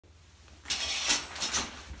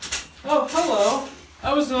Oh, hello.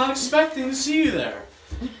 I was not expecting to see you there.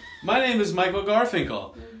 My name is Michael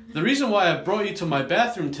Garfinkel. The reason why I brought you to my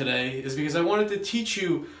bathroom today is because I wanted to teach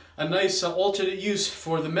you a nice alternate use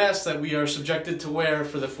for the mask that we are subjected to wear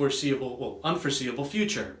for the unforeseeable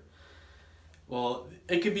future. Well,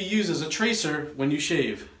 it could be used as a tracer when you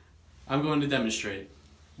shave. I'm going to demonstrate.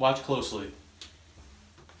 Watch closely.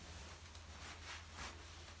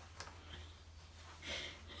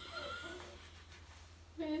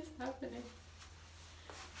 What is happening?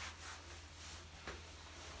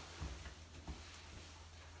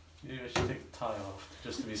 Maybe I should take the tie off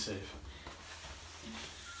just to be safe.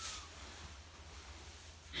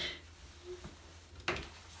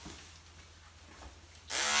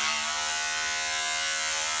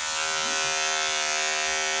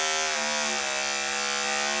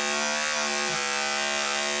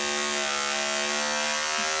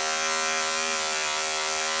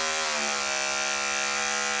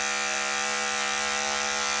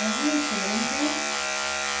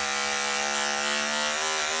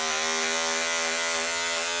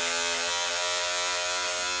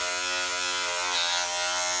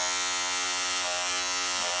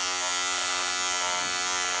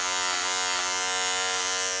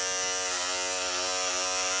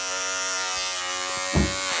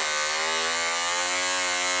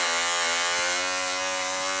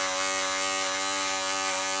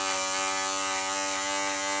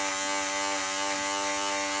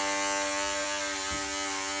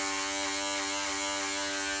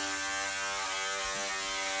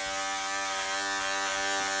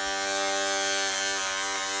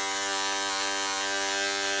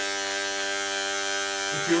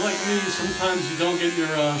 If you're like me, sometimes you don't get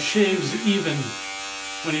your shaves even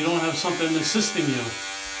when you don't have something assisting you.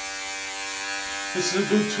 This is a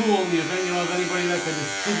good tool in the event you don't have anybody that could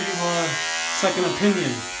give you a second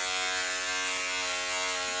opinion.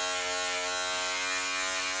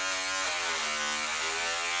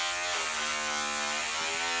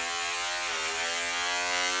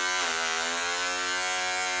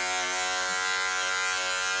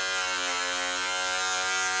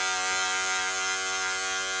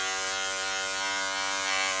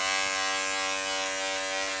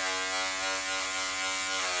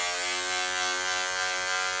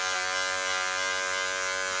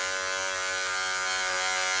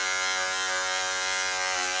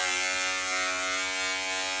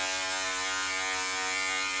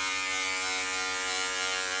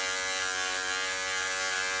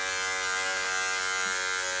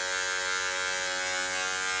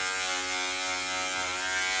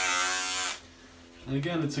 And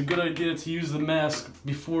again, it's a good idea to use the mask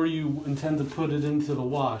before you intend to put it into the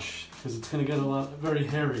wash, because it's going to get very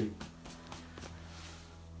hairy.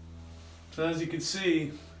 So as you can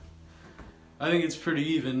see, I think it's pretty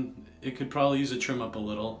even. It could probably use a trim up a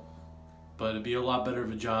little, but it'd be a lot better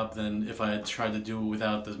of a job than if I had tried to do it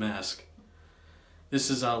without the mask. This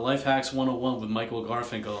is Life Hacks 101 with Michael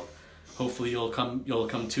Garfinkel. Hopefully you'll come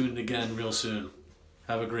tune in again real soon.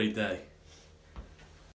 Have a great day.